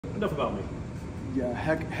enough about me. Yeah,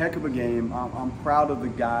 heck of a game. I'm proud of the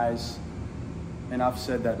guys, and I've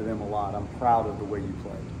said that to them a lot. I'm proud of the way you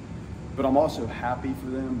played. But I'm also happy for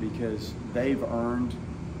them because they've earned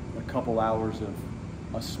a couple hours of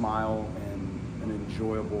a smile and an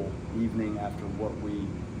enjoyable evening after what we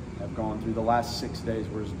have gone through. The last 6 days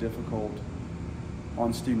were as difficult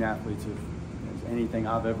on student athletes as anything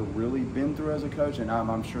I've ever really been through as a coach, and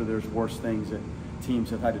I'm sure there's worse things that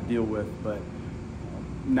teams have had to deal with, but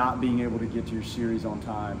not being able to get to your series on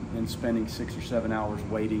time and spending 6 or 7 hours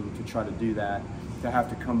waiting to try to do that, to have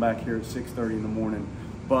to come back here at 6:30 in the morning,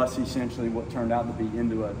 bus essentially what turned out to be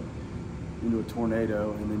into a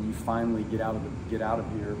tornado, and then you finally get out of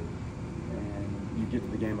here and you get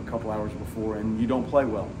to the game a couple hours before and you don't play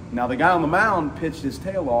well. Now the guy on the mound pitched his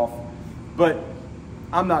tail off, but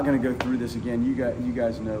I'm not going to go through this again. You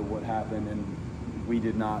guys know what happened, and we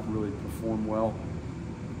did not really perform well,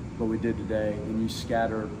 but we did today. And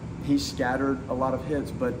he scattered a lot of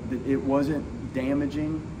hits, but it wasn't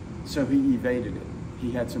damaging, so he evaded it.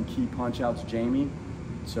 He had some key punch outs, Jamie,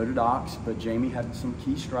 so did Ox, but Jamie had some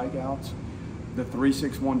key strikeouts. The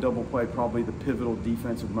 3-6-1 double play, probably the pivotal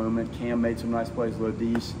defensive moment. Cam made some nice plays.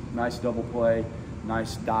 Lodis, nice double play,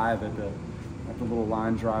 nice dive at the little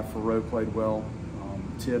line drive. Farrow played well.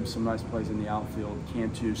 Tibbs, some nice plays in the outfield.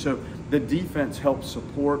 Cantu. So the defense helped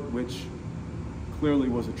support, which clearly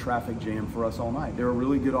was a traffic jam for us all night. They're a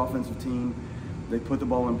really good offensive team. They put the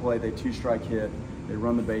ball in play. They two-strike hit. They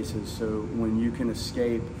run the bases. So when you can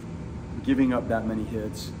escape giving up that many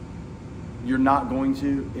hits, you're not going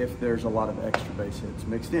to if there's a lot of extra base hits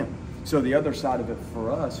mixed in. So the other side of it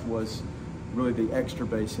for us was really the extra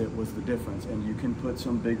base hit was the difference. And you can put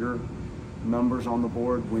some bigger numbers on the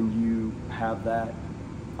board when you have that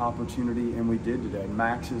opportunity, and we did today.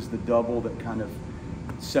 Max's the double that kind of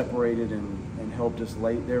separated and helped us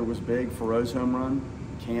late there was big. Farrow's home run,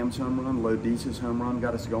 Cam's home run, Lodis's home run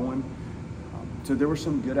got us going. So there were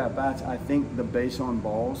some good at-bats. I think the base on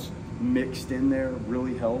balls mixed in there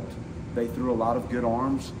really helped. They threw a lot of good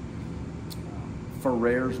arms.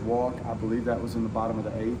 Ferrer's walk, I believe that was in the bottom of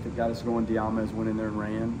the 8th. It got us going. Diamez went in there and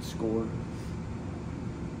ran, scored.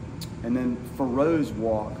 And then Farrow's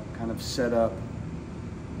walk kind of set up,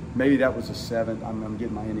 maybe that was the 7th. I'm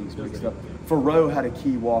getting my innings mixed up. Farrow had a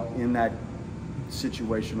key walk in that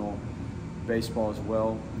situational baseball as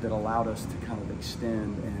well that allowed us to kind of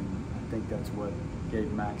extend, and I think that's what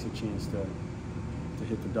gave Max a chance to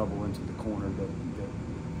hit the double into the corner that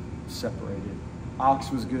separated.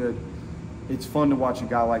 Ox was good. It's fun to watch a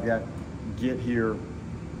guy like that get here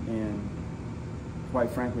and quite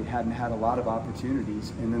frankly hadn't had a lot of opportunities,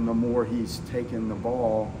 and then the more he's taken the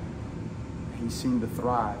ball, he seemed to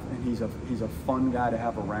thrive, and he's a fun guy to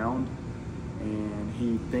have around, and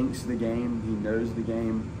he thinks the game, he knows the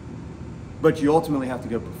game, but you ultimately have to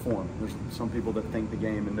go perform. There's some people that think the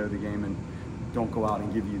game and know the game and don't go out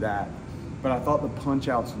and give you that. But I thought the punch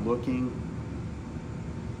outs looking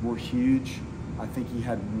were huge. I think he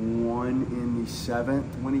had one in the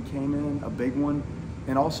 7th when he came in, a big one,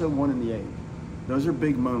 and also one in the 8th. Those are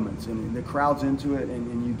big moments, and the crowd's into it,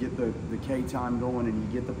 and you get the K time going, and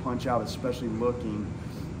you get the punch out, especially looking.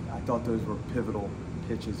 I thought those were pivotal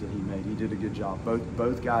pitches that he made. He did a good job.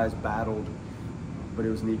 Both guys battled, but it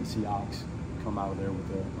was neat to see Ox come out of there with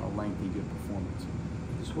a lengthy, good performance.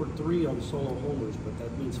 He scored 3 on solo homers, but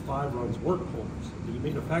that means 5 runs weren't homers. He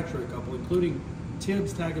manufactured a couple, including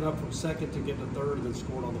Tibbs tagging up from second to get to third and then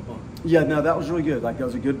scored on the bunt. Yeah, no, that was really good. Like, that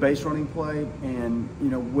was a good base running play, and you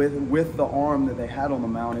know, with the arm that they had on the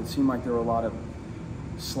mound, it seemed like there were a lot of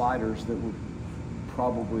sliders that were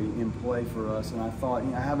probably in play for us. And I thought,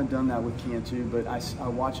 I haven't done that with Cantu, but I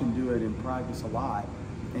watch him do it in practice a lot,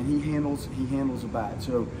 and he handles a bat.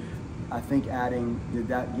 So I think did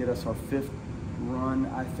that get us our 5th run?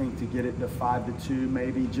 I think to get it to 5-2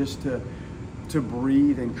 maybe, just to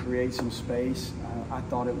breathe and create some space. I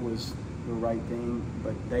thought it was the right thing,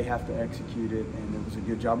 but they have to execute it, and it was a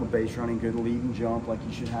good job of base running, good lead and jump like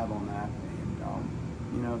you should have on that,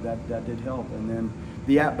 and that did help. And then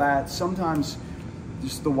the at-bats, sometimes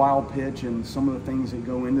just the wild pitch and some of the things that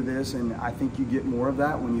go into this, and I think you get more of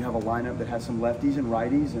that when you have a lineup that has some lefties and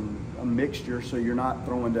righties and a mixture, so you're not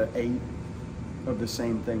throwing to 8 of the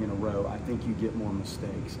same thing in a row. I think you get more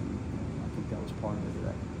mistakes, and I think that was part of it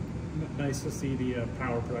today. Nice to see the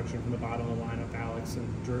power production from the bottom of the lineup, Alex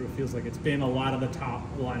and Drew. It feels like it's been a lot of the top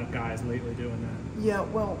lineup guys lately doing that. Yeah,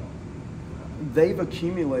 well, they've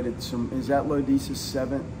accumulated some. Is that Lodis's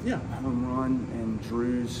 7th home run and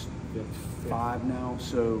Drew's 5 now?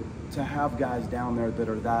 So to have guys down there that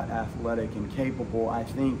are that athletic and capable, I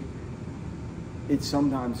think it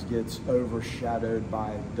sometimes gets overshadowed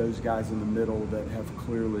by those guys in the middle that have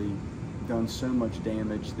clearly done so much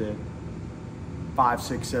damage that 5,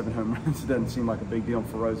 6, 7 home runs doesn't seem like a big deal.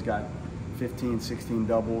 Faro's got 15, 16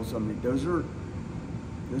 doubles. I mean, those are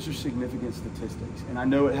significant statistics. And I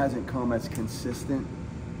know it hasn't come as consistent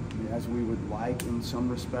as we would like in some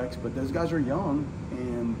respects, but those guys are young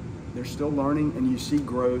and they're still learning, and you see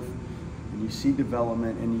growth and you see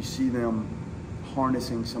development and you see them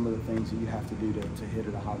harnessing some of the things that you have to do to hit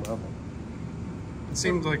at a high level. It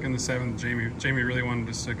seemed like in the 7th, Jamie really wanted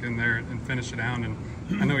to stick in there and finish it out, and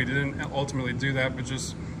I know he didn't ultimately do that, but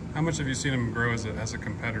just how much have you seen him grow as a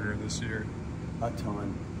competitor this year? A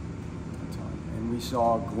ton. And we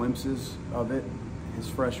saw glimpses of it his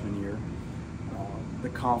freshman year. The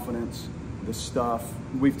confidence, the stuff.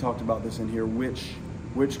 We've talked about this in here.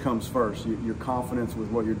 Which comes first? Your confidence with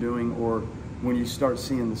what you're doing, or when you start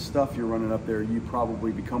seeing the stuff you're running up there, you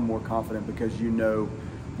probably become more confident because you know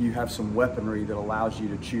you have some weaponry that allows you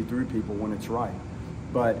to chew through people when it's right.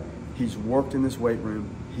 But he's worked in this weight room.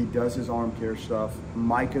 He does his arm care stuff.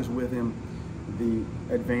 Micah's with him.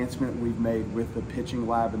 The advancement we've made with the pitching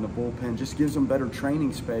lab and the bullpen just gives them better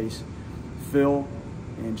training space. Phil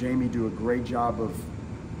and Jamie do a great job of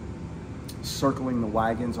circling the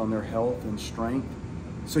wagons on their health and strength.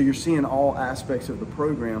 So you're seeing all aspects of the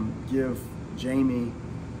program give Jamie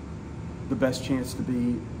the best chance to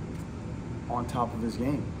be on top of his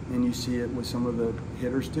game. And you see it with some of the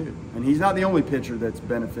hitters too. And he's not the only pitcher that's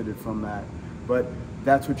benefited from that, but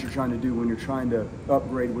that's what you're trying to do when you're trying to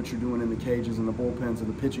upgrade what you're doing in the cages and the bullpens and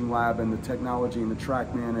the pitching lab and the technology and the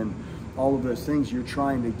TrackMan and all of those things. You're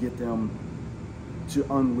trying to get them to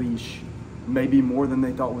unleash maybe more than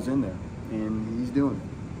they thought was in there, and he's doing it.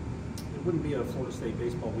 It wouldn't be a Florida State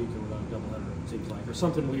baseball weekend without a doubleheader, it seems like, or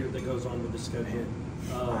something weird that goes on with the schedule.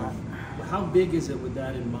 How big is it with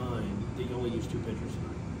that in mind that you only use 2 pitchers tonight?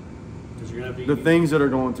 Because you're going to have to the things that are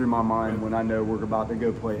going through my mind when I know we're about to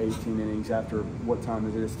go play 18 innings after what time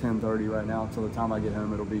is it? It's 10:30 right now. Until the time I get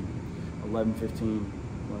home, it'll be 11:15,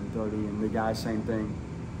 11:30, and the guys, same thing.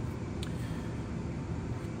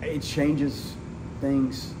 It changes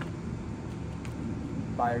things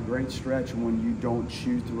by a great stretch when you don't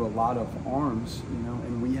chew through a lot of arms,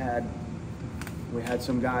 and we had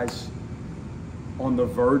some guys on the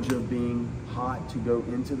verge of being hot to go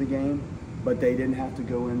into the game, but they didn't have to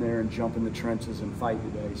go in there and jump in the trenches and fight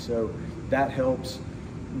today. So that helps.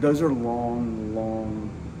 Those are long,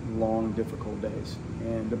 difficult days.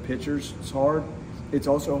 And the pitchers, it's hard. It's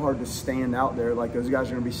also hard to stand out there. Like, those guys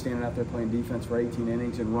are going to be standing out there playing defense for 18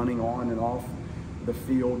 innings and running on and off the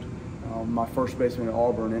field. My first baseman at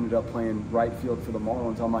Auburn ended up playing right field for the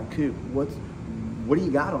Marlins. I'm like, Coop, what do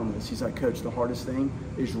you got on this? He's like, Coach, the hardest thing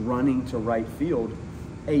is running to right field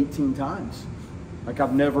 18 times. Like,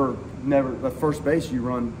 I've never, at first base, you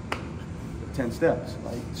run 10 steps.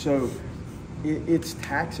 Like, so it's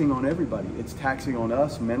taxing on everybody. It's taxing on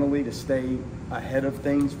us mentally to stay ahead of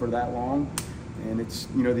things for that long. And it's,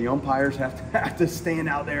 the umpires have to stand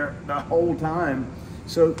out there the whole time.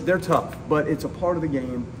 So they're tough, but it's a part of the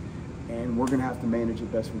game. And we're going to have to manage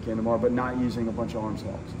it best we can tomorrow, but not using a bunch of arm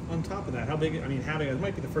slogs. On top of that, how big, it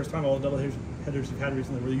might be the first time all the doubleheaders you've had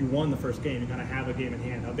recently where you won the first game, you kind of have a game in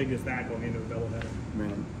hand. How big is that going into a doubleheader?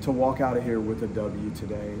 Man, to walk out of here with a W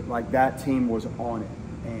today, like, that team was on it.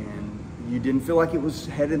 And you didn't feel like it was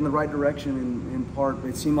headed in the right direction in part.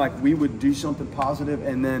 It seemed like we would do something positive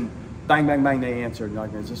and then bang, bang, bang, they answered.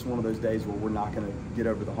 Like, it's just one of those days where we're not going to get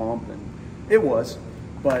over the hump. And it was,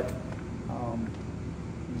 but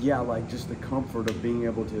yeah, like, just the comfort of being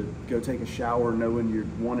able to go take a shower knowing you're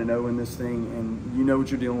 1-0 in this thing, and you know what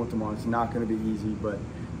you're dealing with tomorrow. It's not going to be easy, but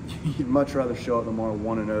you'd much rather show up tomorrow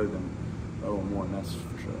 1-0 than 0-1, that's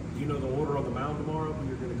for sure. Do you know the order on the mound tomorrow who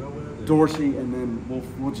you're going to go with? Dorsey, and then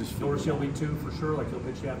we'll just Dorsey will be 2 for sure, like he'll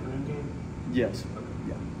pitch the afternoon game? Yes. Okay.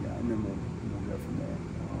 Yeah, and then we'll go from there.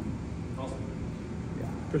 Awesome.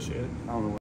 Appreciate it. I don't know.